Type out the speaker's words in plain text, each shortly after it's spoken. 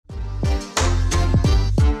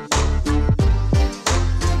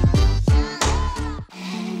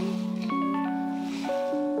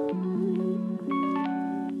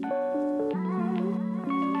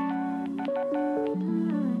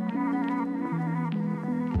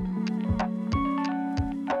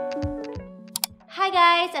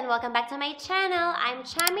guys, and welcome back to my channel. I'm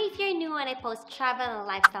Chamie if you're new, and I post travel and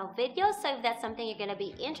lifestyle videos. So if that's something you're gonna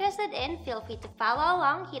be interested in, feel free to follow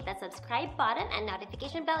along, hit that subscribe button and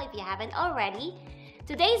notification bell if you haven't already.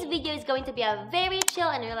 Today's video is going to be a very chill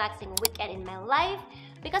and relaxing weekend in my life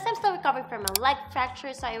because I'm still recovering from a leg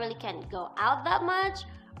fracture, so I really can't go out that much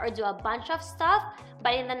or do a bunch of stuff.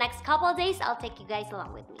 But in the next couple of days, I'll take you guys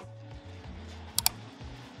along with me.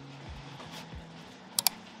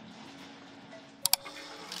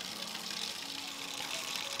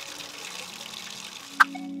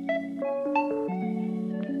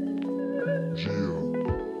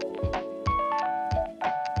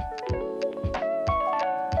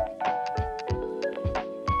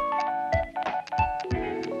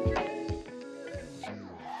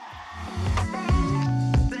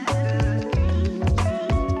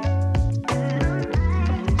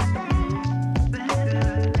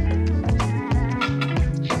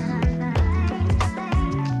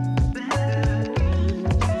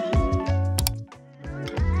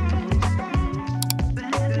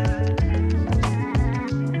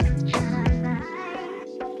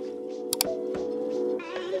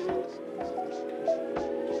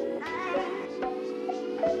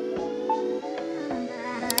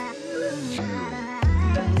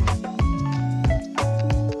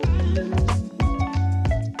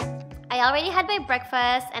 I already had my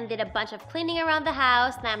breakfast and did a bunch of cleaning around the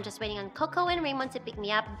house. Now I'm just waiting on Coco and Raymond to pick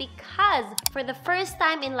me up because for the first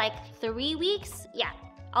time in like 3 weeks,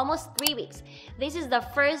 almost 3 weeks, this is the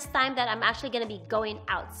first time that I'm actually gonna be going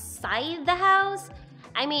outside the house.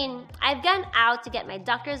 I mean, I've gone out to get my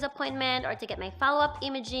doctor's appointment or to get my follow-up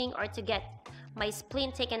imaging or to get my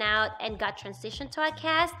spleen taken out and got transitioned to a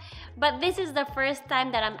cast, but this is the first time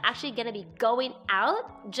that I'm actually gonna be going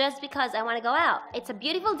out just because I want to go out. It's a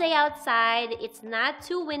beautiful day outside. It's not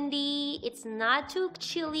too windy, it's not too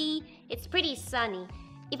chilly, it's pretty sunny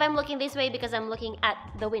if I'm looking this way because I'm looking at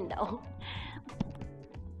the window.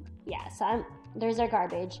 Yeah, so there's our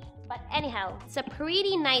garbage. But anyhow, it's a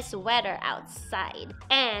pretty nice weather outside.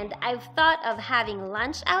 And I've thought of having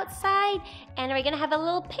lunch outside and we're gonna have a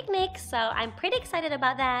little picnic, so I'm pretty excited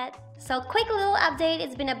about that. So quick little update,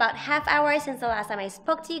 it's been about half hour since the last time I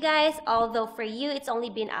spoke to you guys, although for you it's only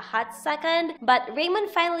been a hot second. But Raymond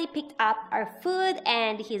finally picked up our food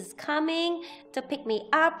and he's coming to pick me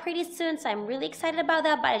up pretty soon, so I'm really excited about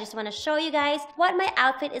that. But I just want to show you guys what my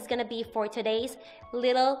outfit is gonna be for today's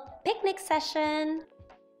little picnic session.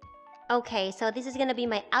 Okay, so this is gonna be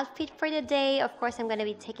my outfit for the day. Of course, I'm gonna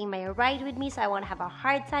be taking my ride with me, so I won't have a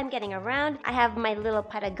hard time getting around. I have my little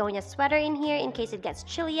Patagonia sweater in here in case it gets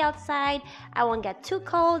chilly outside. I won't get too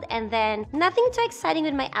cold, and then nothing too exciting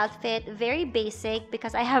with my outfit. Very basic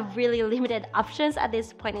because I have really limited options at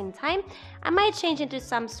this point in time. I might change into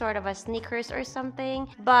some sort of a sneakers or something,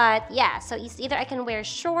 but yeah, so it's either I can wear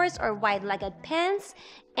shorts or wide-legged pants,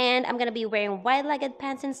 and I'm gonna be wearing wide-legged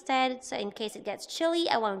pants instead, so in case it gets chilly,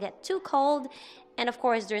 I won't get too cold. And of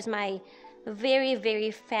course, there's my very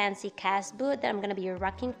fancy cast boot that I'm gonna be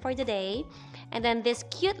rocking for the day. And then this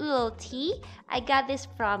cute little tee, I got this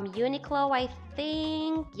from Uniqlo, I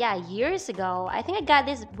think, years ago. I think I got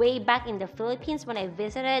this way back in the Philippines when I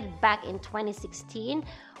visited back in 2016.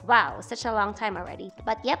 Wow, such a long time already.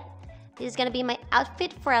 But yep, this is gonna be my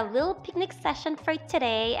outfit for a little picnic session for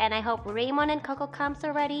today, and I hope Raymond and Coco comes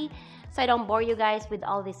already so I don't bore you guys with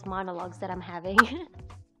all these monologues that I'm having.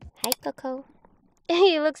 Hi, Coco.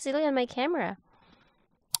 You look silly on my camera.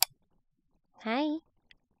 Hi.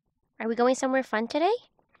 Are we going somewhere fun today?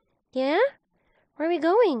 Yeah? Where are we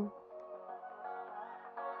going?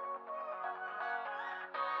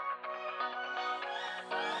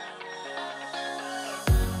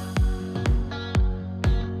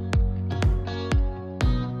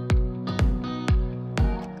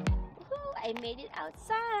 I made it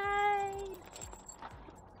outside.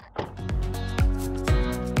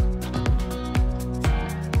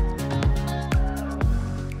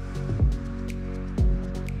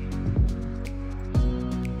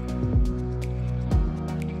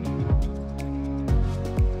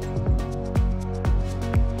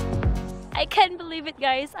 I can't believe it,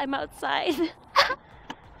 guys. I'm outside.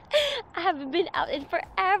 I haven't been out in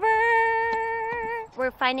forever.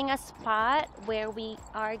 We're finding a spot where we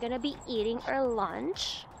are gonna be eating our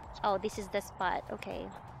lunch. Oh, this is the spot. Okay.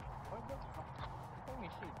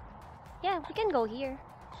 Yeah, we can go here.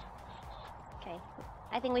 Okay,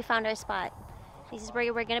 I think we found our spot. This is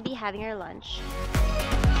where we're gonna be having our lunch.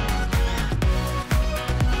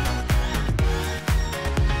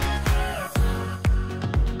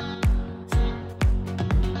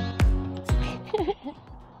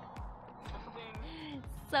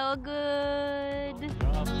 So good.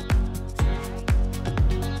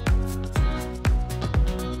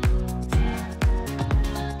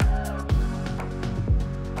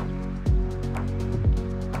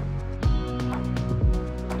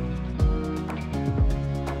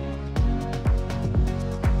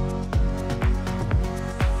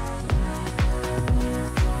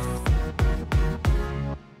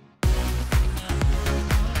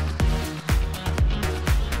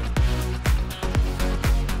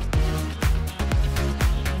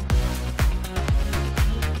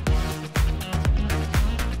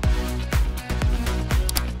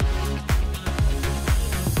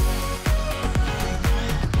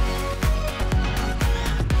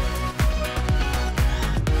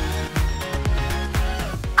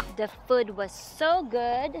 The food was so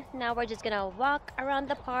good. Now we're just gonna walk around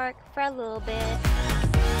the park for a little bit.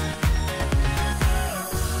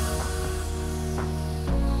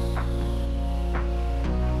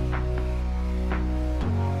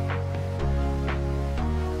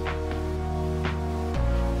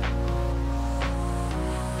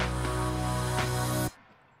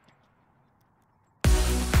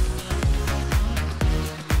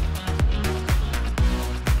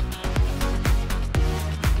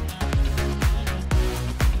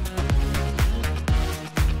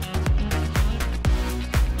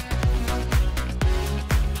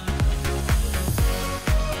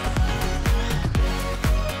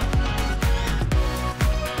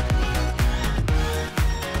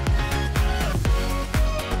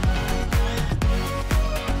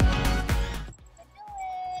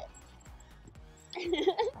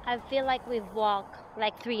 I feel like we've walked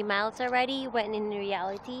like 3 miles already, when in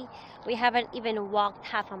reality, we haven't even walked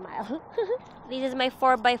half a mile. This is my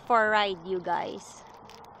 4x4 ride, you guys.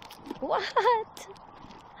 What?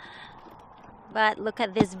 But look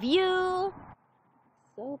at this view.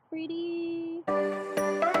 So pretty.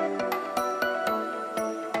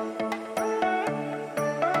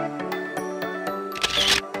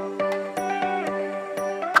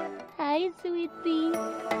 Hi, sweetie.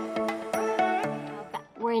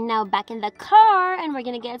 We're now back in the car and we're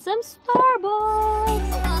gonna get some Starbucks.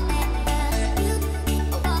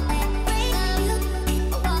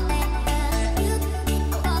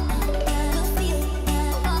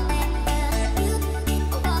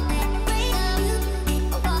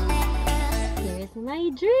 Here's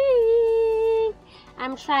my drink.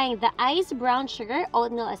 I'm trying the iced brown sugar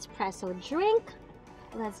oatmeal espresso drink.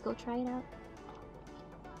 Let's go try it out.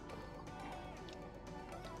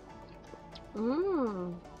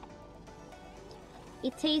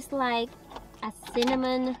 It tastes like a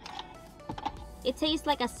cinnamon. It tastes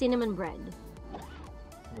like a cinnamon bread.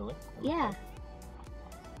 Really? Yeah.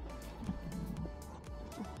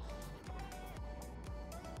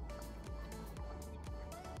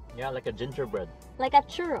 Yeah, like a gingerbread. Like a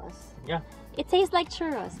churros. Yeah. It tastes like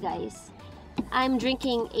churros, guys. I'm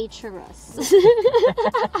drinking a churros.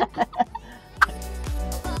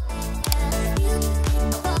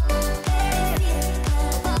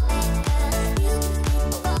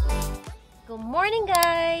 Good morning,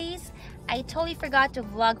 guys. I totally forgot to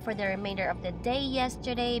vlog for the remainder of the day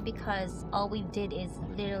yesterday because all we did is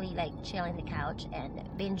literally like chill on the couch and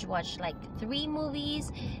binge watch like 3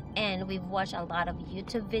 movies, and we've watched a lot of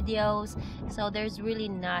YouTube videos, so there's really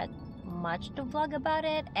not much to vlog about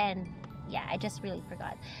it, and yeah, I just really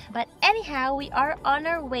forgot. But anyhow, we are on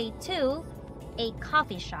our way to a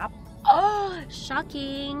coffee shop. Oh,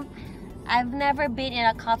 shocking. I've never been in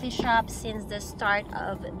a coffee shop since the start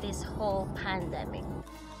of this whole pandemic.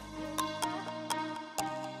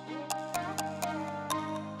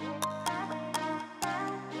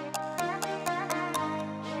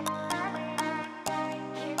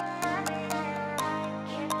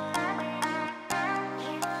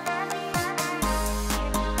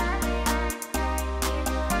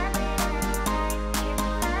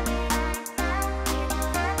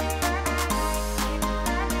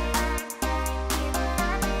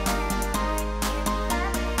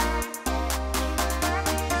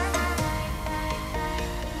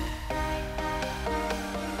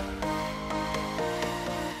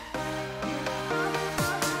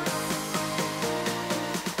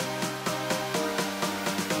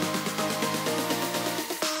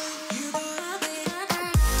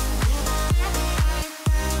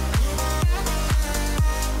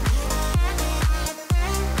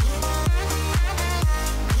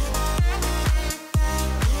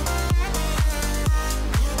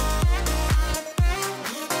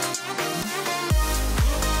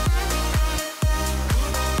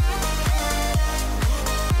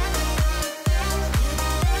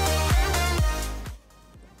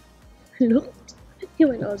 Look, he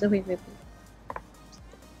went all the way with me.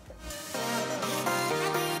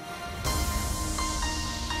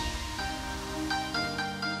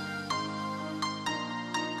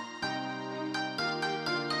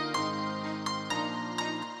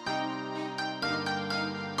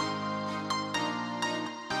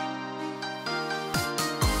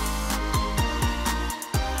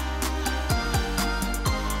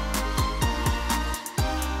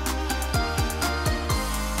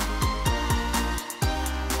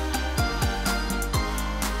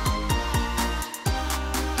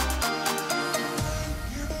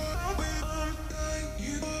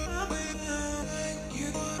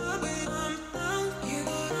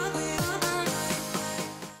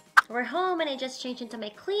 home and I just changed into my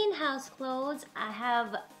clean house clothes. I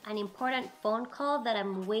have an important phone call that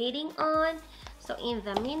I'm waiting on. So in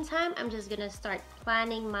the meantime, I'm just gonna start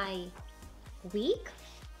planning my week,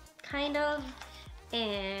 kind of.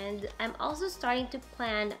 And I'm also starting to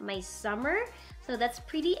plan my summer. So that's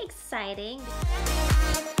pretty exciting.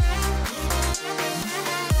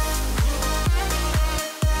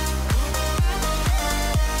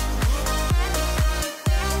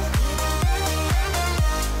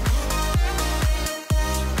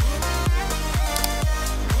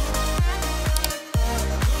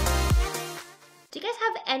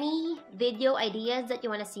 Any video ideas that you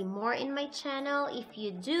want to see more in my channel? If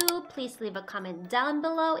you do, please leave a comment down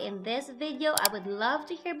below in this video. I would love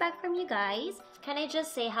to hear back from you guys. Can I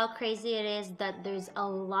just say how crazy it is that there's a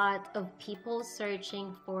lot of people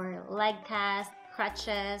searching for leg cast,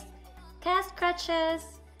 crutches, cast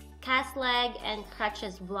leg and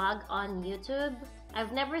crutches vlog on YouTube.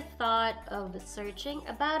 I've never thought of searching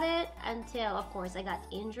about it until, of course, I got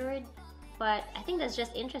injured. But I think that's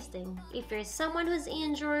just interesting. If you're someone who's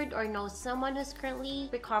injured or know someone who's currently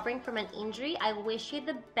recovering from an injury, I wish you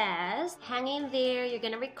the best. Hang in there, you're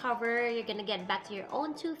gonna recover, you're gonna get back to your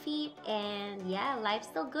own 2 feet, and yeah, life's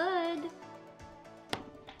still good.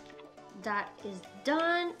 That is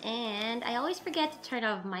done, and I always forget to turn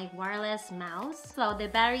off my wireless mouse, so the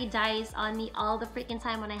battery dies on me all the freaking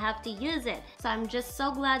time when I have to use it. So I'm just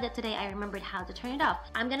so glad that today I remembered how to turn it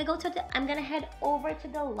off. I'm gonna head over to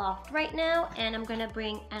the loft right now, and I'm gonna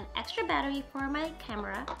bring an extra battery for my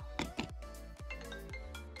camera.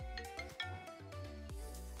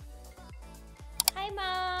 Hi,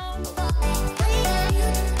 Mom!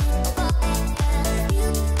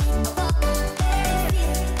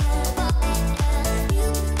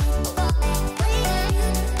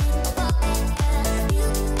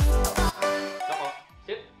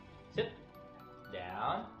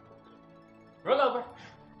 Roll over.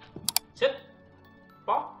 Sit.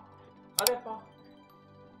 Paw. Other paw.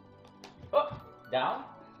 Oh. Down.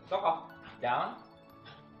 Coco. Down.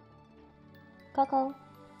 Coco.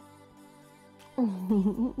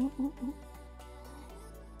 You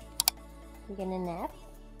gonna nap?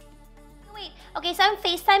 Wait. Okay, so I'm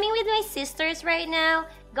FaceTiming with my sisters right now.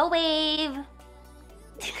 Go wave.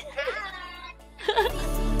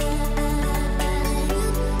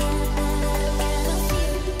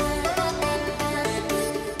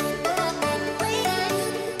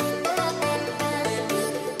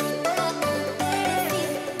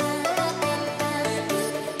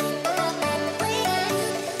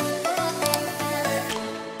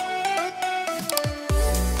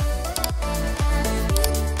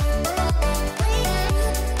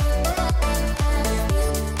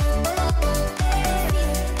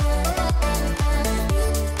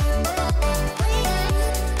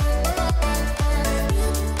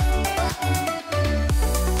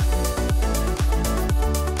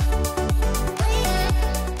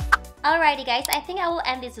 Alrighty guys, I think I will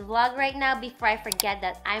end this vlog right now before I forget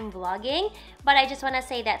that I'm vlogging. But I just want to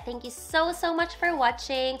say that thank you so much for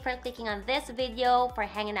watching, for clicking on this video, for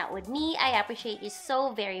hanging out with me. I appreciate you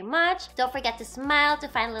so very much. Don't forget to smile, to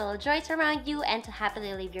find little joys around you, and to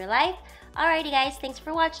happily live your life. Alrighty guys, thanks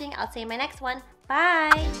for watching. I'll see you in my next one.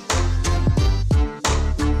 Bye!